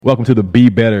Welcome to the Be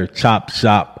Better Chop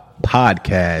Shop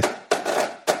podcast.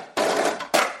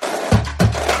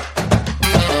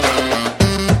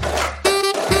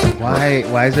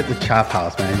 Why is it the Chop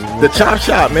House, man? The Chop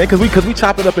Shop, man, because we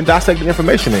chop it up and dissect the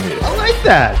information in here. I like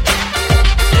that.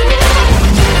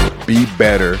 Be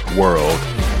Better World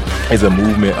is a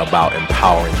movement about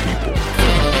empowering people.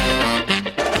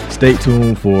 Stay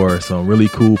tuned for some really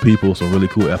cool people, some really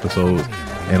cool episodes,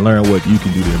 and learn what you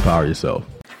can do to empower yourself.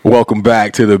 Welcome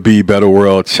back to the Be Better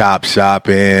World Chop Shop,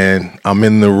 and I'm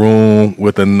in the room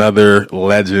with another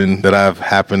legend that I've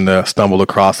happened to stumble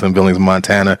across in Billings,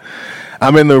 Montana.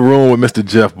 I'm in the room with Mr.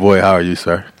 Jeff Boyd. How are you,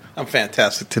 sir? I'm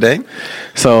fantastic today.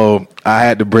 So I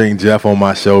had to bring Jeff on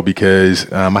my show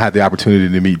because I had the opportunity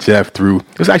to meet Jeff through,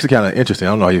 it was actually kind of interesting.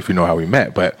 I don't know if you know how we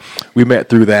met, but we met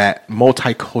through that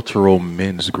multicultural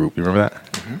men's group. You remember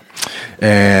that? Mm-hmm.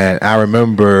 And I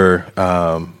remember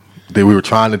that we were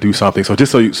trying to do something. So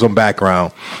just so you, some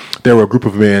background, there were a group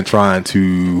of men trying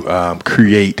to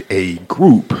create a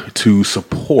group to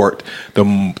support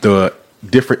the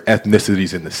different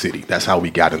ethnicities in the city. That's how we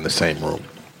got in the same room.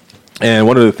 And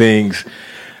one of the things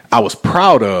I was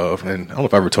proud of, and I don't know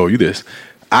if I ever told you this,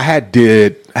 I had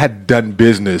done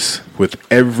business with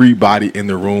everybody in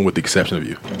the room with the exception of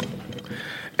you.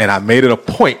 And I made it a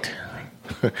point,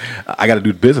 I got to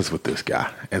do business with this guy.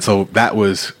 And so that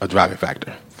was a driving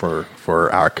factor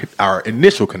for our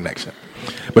initial connection.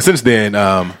 But since then,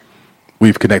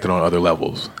 we've connected on other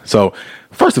levels. So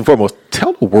first and foremost,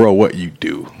 tell the world what you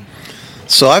do.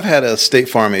 So I've had a State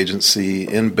Farm agency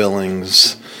in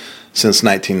Billings since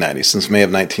 1990, since May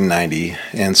of 1990.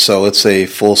 And so it's a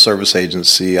full-service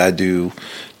agency. I do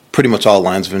pretty much all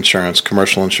lines of insurance: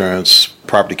 commercial insurance,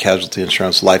 property casualty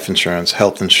insurance, life insurance,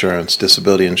 health insurance,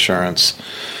 disability insurance,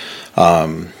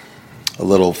 a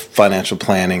little financial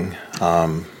planning,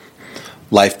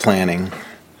 life planning.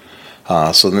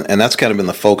 And that's kind of been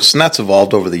the focus. And that's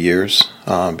evolved over the years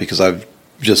because I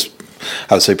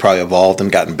would say probably evolved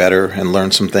and gotten better and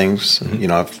learned some things. Mm-hmm. You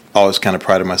know, I've always kind of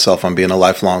prided myself on being a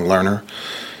lifelong learner.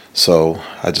 So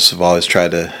I just have always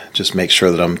tried to just make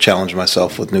sure that I'm challenging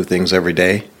myself with new things every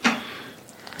day.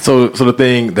 So the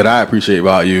thing that I appreciate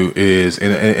about you is,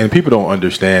 and people don't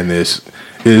understand this,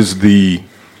 is the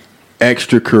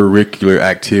extracurricular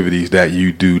activities that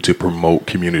you do to promote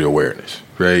community awareness,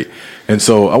 right? And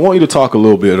so I want you to talk a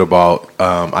little bit about,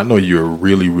 I know you're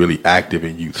really, really active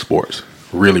in youth sports.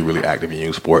 Really, really active in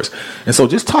youth sports. And so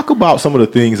just talk about some of the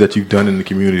things that you've done in the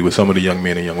community with some of the young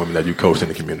men and young women that you coached in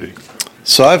the community.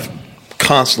 So I've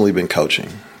constantly been coaching.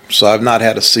 So I've not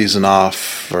had a season off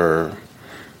for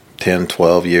 10,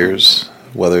 12 years,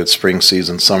 whether it's spring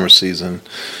season, summer season.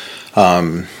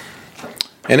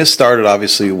 And it started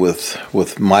obviously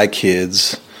with my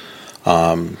kids.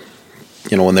 When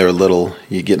they were little,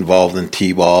 you get involved in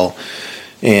T-ball.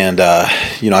 And,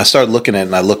 I started looking at it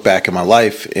and I look back at my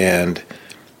life, and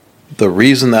the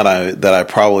reason that I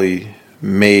probably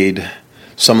made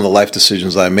some of the life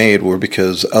decisions I made were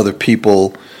because other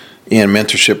people in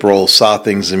mentorship roles saw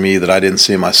things in me that I didn't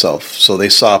see in myself. So they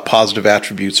saw positive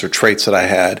attributes or traits that I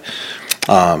had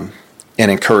and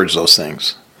encouraged those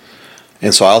things.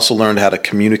 And so I also learned how to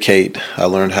communicate. I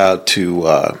learned how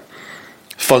to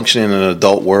function in an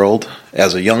adult world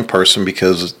as a young person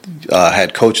because I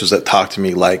had coaches that talked to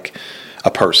me like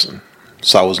a person.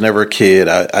 So I was never a kid.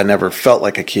 I never felt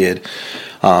like a kid.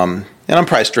 And I'm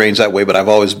probably strange that way, but I've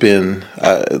always been,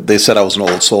 they said I was an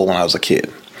old soul when I was a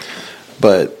kid.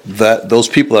 But those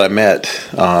people that I met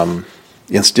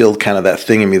instilled kind of that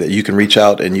thing in me that you can reach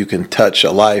out and you can touch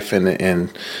a life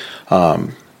and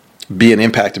be an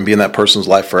impact and be in that person's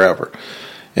life forever.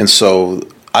 And so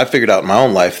I figured out in my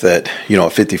own life that,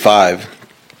 at 55,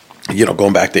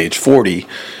 going back to age 40,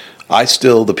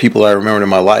 the people I remembered in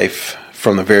my life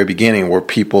from the very beginning were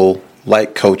people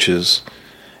like coaches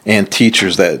and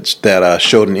teachers that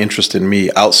showed an interest in me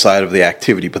outside of the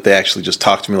activity, but they actually just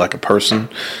talked to me like a person,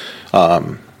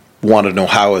 wanted to know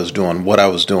how I was doing, what I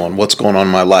was doing, what's going on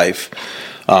in my life.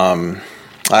 I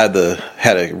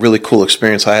had a really cool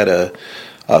experience. I had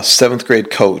a seventh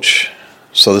grade coach,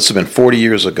 so this has been 42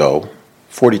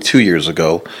 years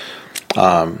ago,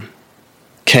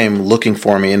 came looking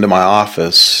for me into my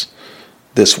office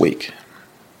this week.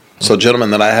 So a gentleman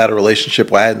that I had a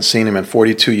relationship with, I hadn't seen him in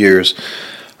 42 years,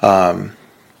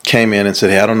 came in and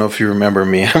said, "Hey, I don't know if you remember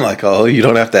me." I'm like, "Oh, you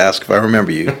don't have to ask if I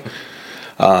remember you."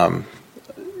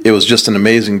 It was just an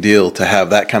amazing deal to have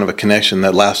that kind of a connection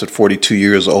that lasted 42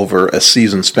 years over a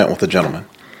season spent with a gentleman.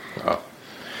 Wow.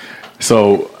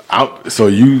 So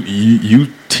you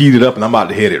teed it up, and I'm about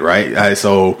to hit it, right?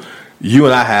 So you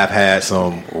and I have had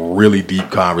some really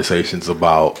deep conversations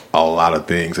about a lot of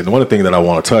things. And one of the things that I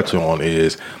want to touch on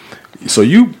is, so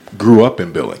you grew up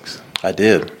in Billings. I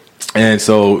did. And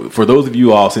so for those of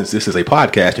you all, since this is a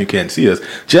podcast, you can't see us,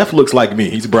 Jeff looks like me.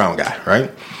 He's a brown guy,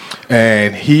 right?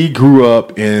 And he grew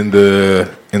up in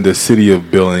the city of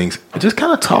Billings. Just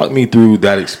kind of talk me through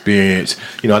that experience.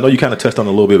 You know, I know you kind of touched on it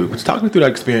a little bit, but just talk me through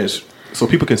that experience so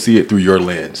people can see it through your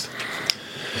lens.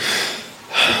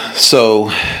 So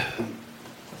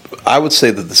I would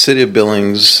say that the city of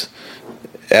Billings,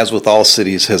 as with all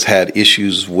cities, has had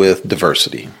issues with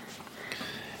diversity.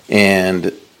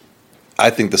 And I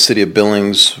think the city of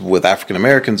Billings with African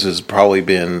Americans has probably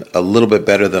been a little bit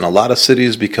better than a lot of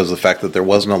cities because of the fact that there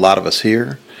wasn't a lot of us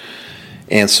here.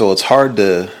 And so it's hard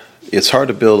to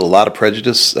build a lot of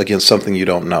prejudice against something you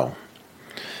don't know.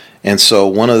 And so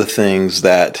one of the things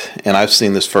that, and I've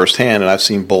seen this firsthand, and I've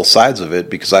seen both sides of it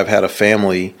because I've had a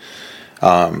family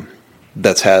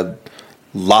that's had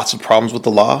lots of problems with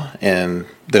the law, and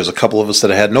there's a couple of us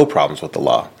that have had no problems with the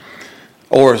law.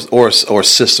 Or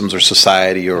systems or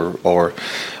society or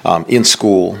in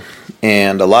school.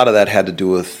 And a lot of that had to do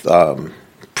with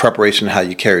preparation, how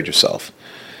you carried yourself.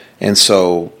 And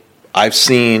so I've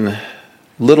seen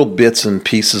little bits and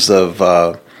pieces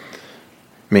of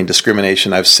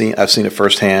discrimination. I've seen it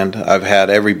firsthand. I've had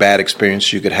every bad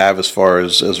experience you could have as far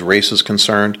as race is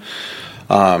concerned.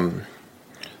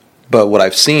 But what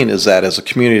I've seen is that as a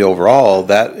community overall,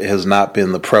 that has not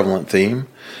been the prevalent theme.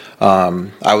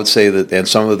 I would say that, and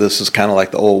some of this is kind of like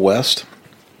the Old West,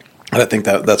 and I think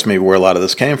that's maybe where a lot of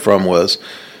this came from, was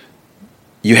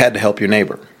you had to help your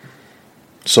neighbor.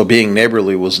 So being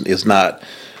neighborly it's not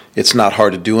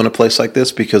hard to do in a place like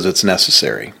this because it's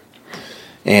necessary.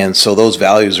 And so those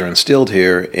values are instilled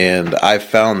here, and I've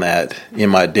found that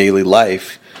in my daily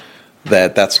life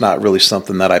that's not really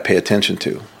something that I pay attention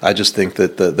to. I just think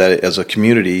that as a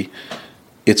community,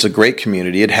 it's a great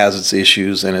community. It has its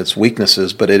issues and its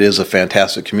weaknesses, but it is a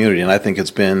fantastic community. And I think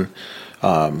it's been,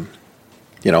 I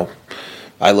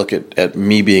look at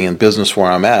me being in business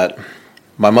where I'm at.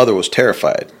 My mother was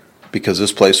terrified because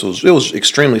this place was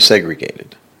extremely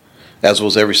segregated, as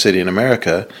was every city in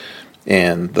America.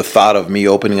 And the thought of me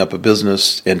opening up a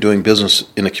business and doing business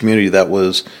in a community that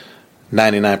was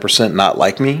 99% not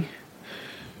like me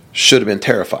should have been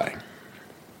terrifying.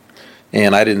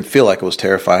 And I didn't feel like it was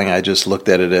terrifying. I just looked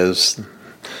at it as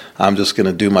I'm just going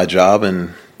to do my job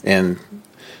and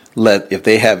if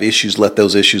they have issues, let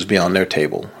those issues be on their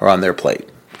table or on their plate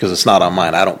because it's not on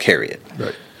mine. I don't carry it.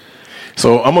 Right.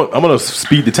 So I'm gonna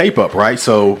speed the tape up, right?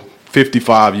 So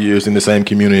 55 years in the same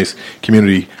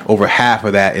community, over half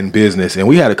of that in business, and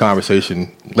we had a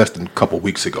conversation less than a couple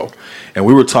weeks ago, and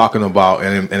we were talking about,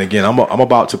 and again, I'm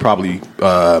about to probably.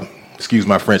 Excuse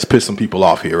my French, piss some people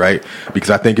off here, right?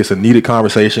 Because I think it's a needed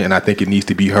conversation, and I think it needs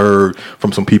to be heard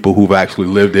from some people who've actually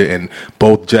lived it, and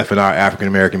both Jeff and I are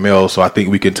African-American males, so I think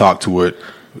we can talk to it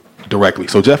directly.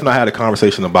 So Jeff and I had a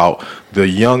conversation about the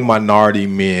young minority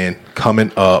men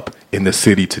coming up in the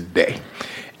city today.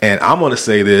 And I'm going to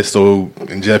say this,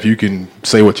 and Jeff, you can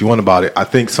say what you want about it. I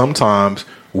think sometimes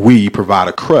we provide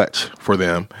a crutch for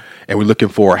them, and we're looking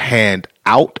for a hand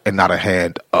out and not a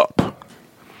hand up.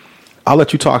 I'll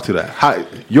let you talk to that.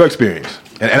 Your experience.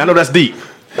 And I know that's deep.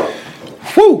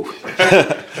 Whew.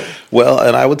 Well,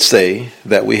 and I would say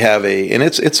that we have and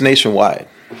it's nationwide.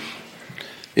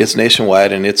 It's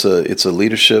nationwide, and it's a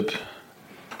leadership,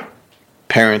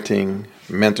 parenting,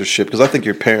 mentorship, because I think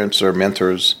your parents are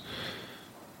mentors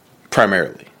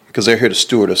primarily, because they're here to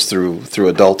steward us through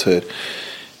adulthood.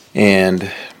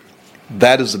 And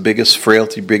that is the biggest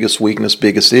frailty, biggest weakness,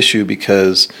 biggest issue,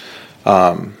 because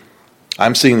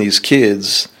I'm seeing these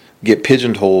kids get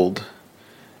pigeonholed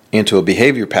into a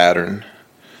behavior pattern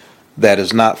that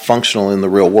is not functional in the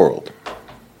real world.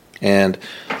 And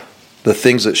the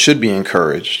things that should be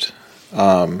encouraged,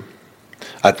 I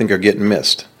think, are getting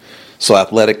missed. So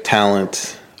athletic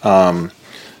talent,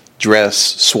 dress,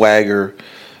 swagger,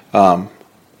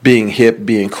 being hip,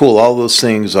 being cool, all those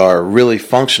things are really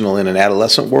functional in an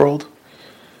adolescent world,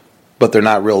 but they're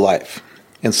not real life.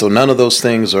 And so none of those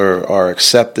things are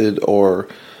accepted or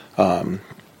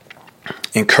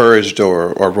encouraged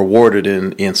or rewarded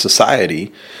in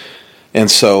society. And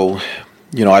so,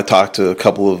 I've talked to a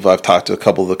couple of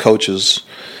the coaches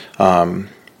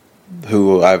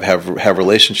who I have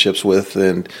relationships with,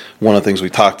 and one of the things we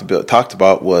talked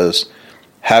about was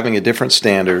having a different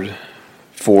standard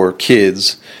for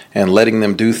kids and letting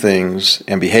them do things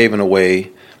and behave in a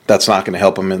way that's not going to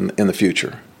help them in the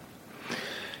future.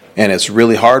 And it's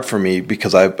really hard for me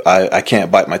because I can't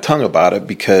bite my tongue about it,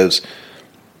 because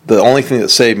the only thing that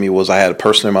saved me was I had a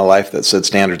person in my life that said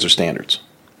standards are standards.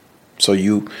 So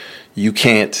you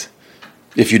can't,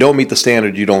 if you don't meet the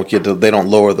standard, you don't get to, they don't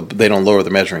lower the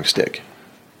measuring stick,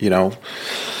 you know.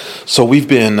 So we've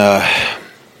been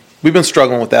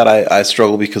struggling with that. I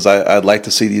struggle because I'd like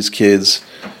to see these kids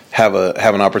have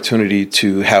an opportunity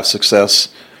to have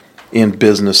success in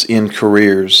business, in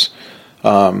careers.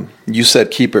 You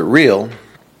said keep it real,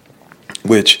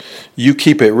 which you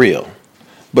keep it real,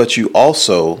 but you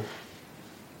also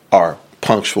are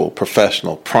punctual,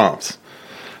 professional, prompt,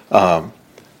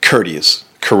 courteous,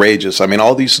 courageous. I mean,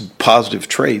 all these positive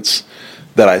traits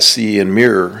that I see and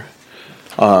mirror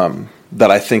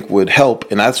that I think would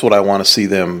help, and that's what I want to see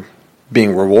them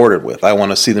being rewarded with. I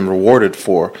want to see them rewarded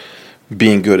for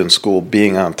being good in school,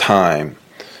 being on time,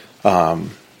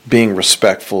 being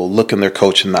respectful, looking their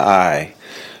coach in the eye,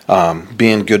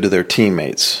 being good to their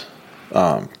teammates.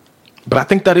 But I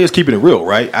think that is keeping it real,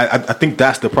 right? I think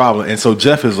that's the problem. And so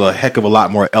Jeff is a heck of a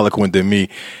lot more eloquent than me.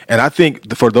 And I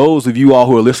think for those of you all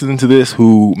who are listening to this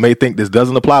who may think this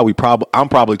doesn't apply, I'm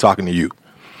probably talking to you,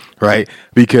 right?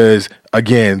 Because,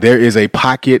 again, there is a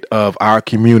pocket of our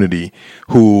community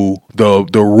who the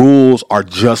rules are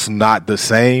just not the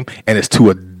same, and it's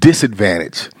to a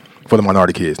disadvantage for the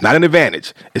minority kids. Not an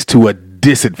advantage. It's to a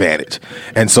disadvantage.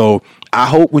 And so I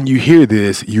hope when you hear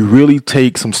this, you really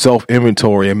take some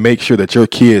self-inventory and make sure that your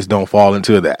kids don't fall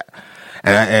into that.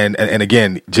 And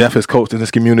again, Jeff has coached in this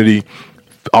community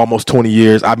almost 20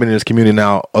 years. I've been in this community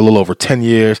now a little over 10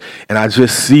 years, and I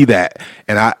just see that.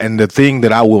 And the thing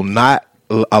that I will not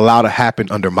allow to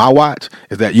happen under my watch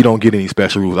is that you don't get any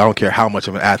special rules. I don't care how much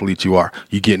of an athlete you are.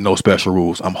 You get no special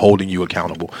rules. I'm holding you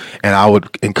accountable. And I would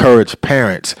encourage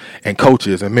parents and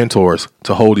coaches and mentors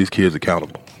to hold these kids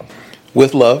accountable.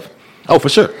 With love. Oh, for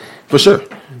sure.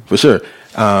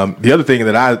 The other thing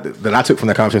that I took from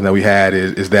that conversation that we had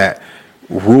is that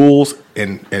rules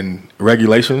and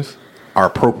regulations are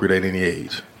appropriate at any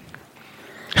age.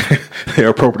 They're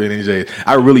appropriate at any age.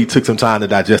 I really took some time to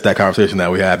digest that conversation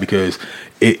that we had because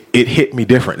it hit me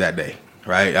different that day,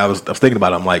 right? I was thinking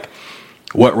about it. I'm like,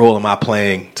 what role am I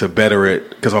playing to better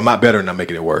it? Because if I'm not better, and I'm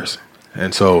making it worse.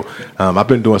 And so I've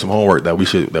been doing some homework that we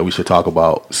should talk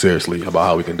about seriously about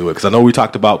how we can do it. Because I know we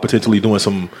talked about potentially doing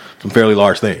some fairly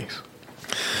large things.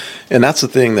 And that's the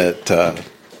thing that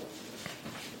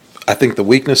I think the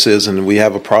weakness is, and we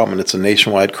have a problem, and it's a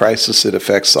nationwide crisis. It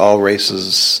affects all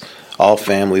races, all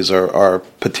families are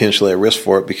potentially at risk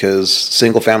for it because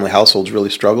single-family households really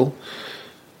struggle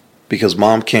because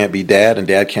mom can't be dad and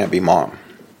dad can't be mom.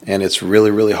 And it's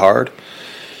really, really hard.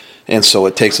 And so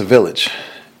it takes a village.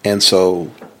 And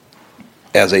so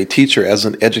as a teacher, as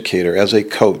an educator, as a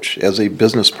coach, as a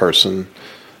business person,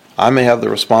 I may have the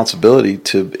responsibility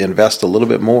to invest a little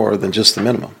bit more than just the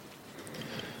minimum.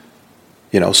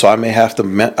 You know, so I may have to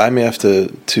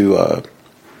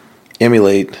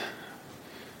emulate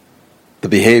the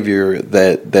behavior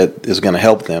that is going to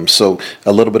help them. So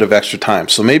a little bit of extra time.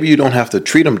 So maybe you don't have to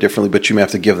treat them differently, but you may have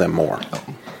to give them more.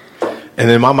 And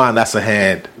in my mind, that's a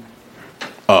hand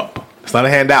up. It's not a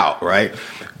hand out, right?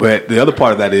 But the other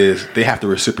part of that is they have to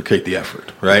reciprocate the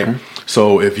effort, right? Mm-hmm.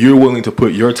 So if you're willing to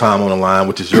put your time on the line,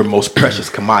 which is your most precious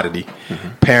commodity,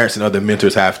 parents and other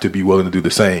mentors have to be willing to do the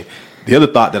same. The other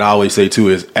thought that I always say, too,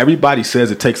 is everybody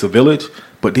says it takes a village,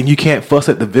 but then you can't fuss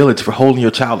at the village for holding your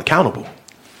child accountable.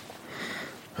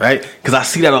 Right? Because I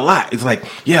see that a lot. It's like,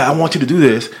 yeah, I want you to do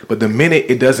this, but the minute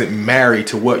it doesn't marry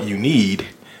to what you need,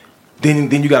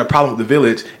 then you got a problem with the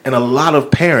village, and a lot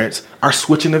of parents are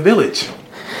switching the village.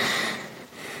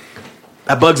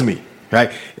 That bugs me,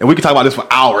 right? And we can talk about this for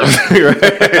hours,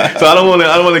 right? So I don't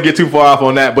want to get too far off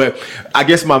on that, but I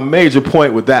guess my major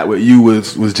point with you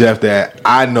was Jeff, that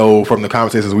I know from the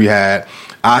conversations we had.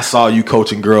 I saw you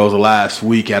coaching girls last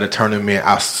week at a tournament.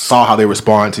 I saw how they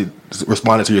responded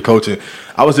to your coaching.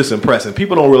 I was just impressed. And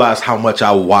people don't realize how much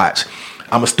I watch.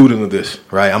 I'm a student of this,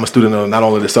 right? I'm a student of not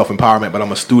only the self-empowerment, but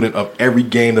I'm a student of every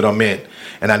game that I'm in.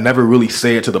 And I never really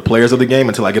say it to the players of the game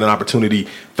until I get an opportunity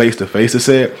face-to-face to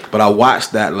say it. But I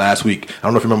watched that last week. I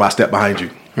don't know if you remember, I stepped behind you.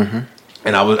 Mm-hmm.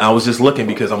 And I was just looking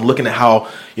because I'm looking at how,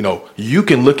 you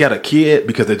can look at a kid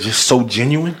because they're just so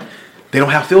genuine. They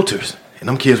don't have filters. And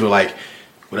them kids were like,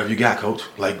 whatever you got, coach,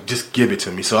 like, just give it to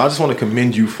me. So I just want to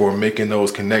commend you for making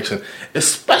those connections,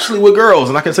 especially with girls.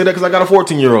 And I can say that because I got a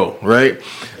 14-year-old, right?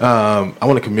 I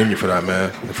want to commend you for that, man,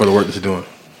 and for the work that you're doing.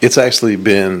 It's actually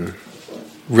been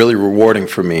really rewarding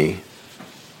for me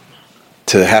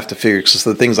to have to figure, because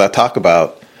the things I talk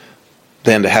about,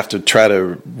 then to have to try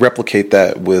to replicate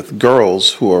that with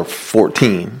girls who are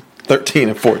 13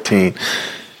 and 14,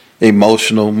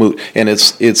 emotional mood. And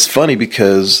it's funny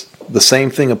because the same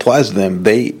thing applies to them.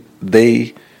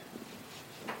 They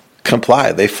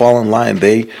comply. They fall in line.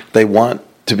 They want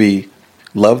to be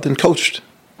loved and coached.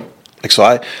 Like,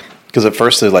 so because at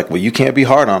first they're like, well, you can't be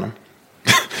hard on them.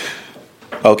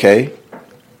 Okay.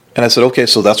 And I said, okay,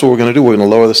 so that's what we're going to do. We're going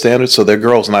to lower the standards so they're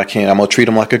girls and I'm going to treat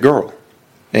them like a girl.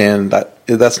 And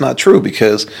that's not true,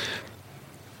 because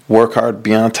work hard,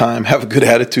 be on time, have a good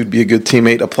attitude, be a good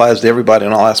teammate applies to everybody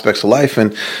in all aspects of life.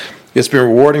 And it's been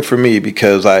rewarding for me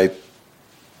because I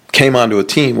came onto a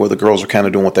team where the girls are kind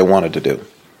of doing what they wanted to do.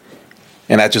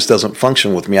 And that just doesn't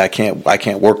function with me. I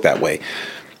can't work that way.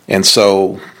 And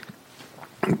so,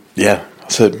 yeah, I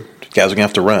said, you guys are going to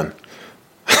have to run.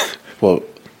 Well,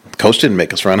 coach didn't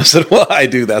make us run. I said, well, I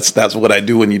do. That's what I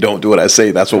do when you don't do what I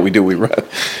say. That's what we do. We run.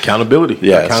 Accountability.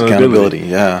 Yeah, accountability.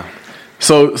 Yeah.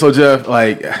 So Jeff,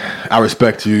 like, I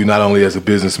respect you not only as a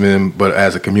businessman, but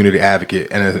as a community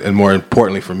advocate, and more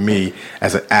importantly for me,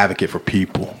 as an advocate for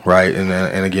people, right?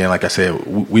 And again, like I said,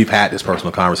 we've had this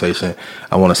personal conversation.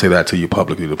 I want to say that to you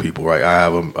publicly, to people, right? I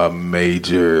have a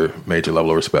major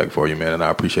level of respect for you, man, and I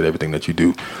appreciate everything that you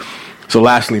do. So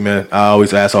lastly, man, I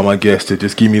always ask all my guests to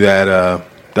just give me that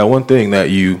one thing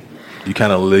that you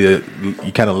kind of live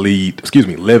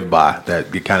by,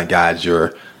 that it kind of guides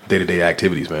your day-to-day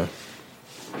activities, man.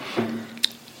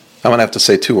 I'm going to have to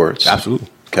say 2 words. Absolutely.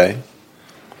 Okay.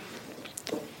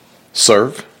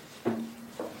 Serve,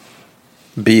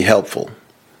 be helpful,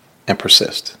 and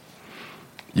persist.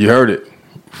 You heard it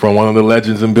from one of the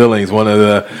legends in Billings, one of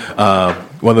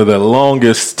the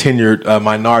longest tenured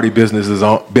minority business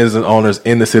owners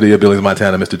in the city of Billings,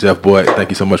 Montana, Mr. Jeff Boyd. Thank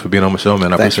you so much for being on my show,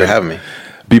 man. Thanks for having me.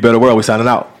 Be Better World. We signing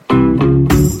out.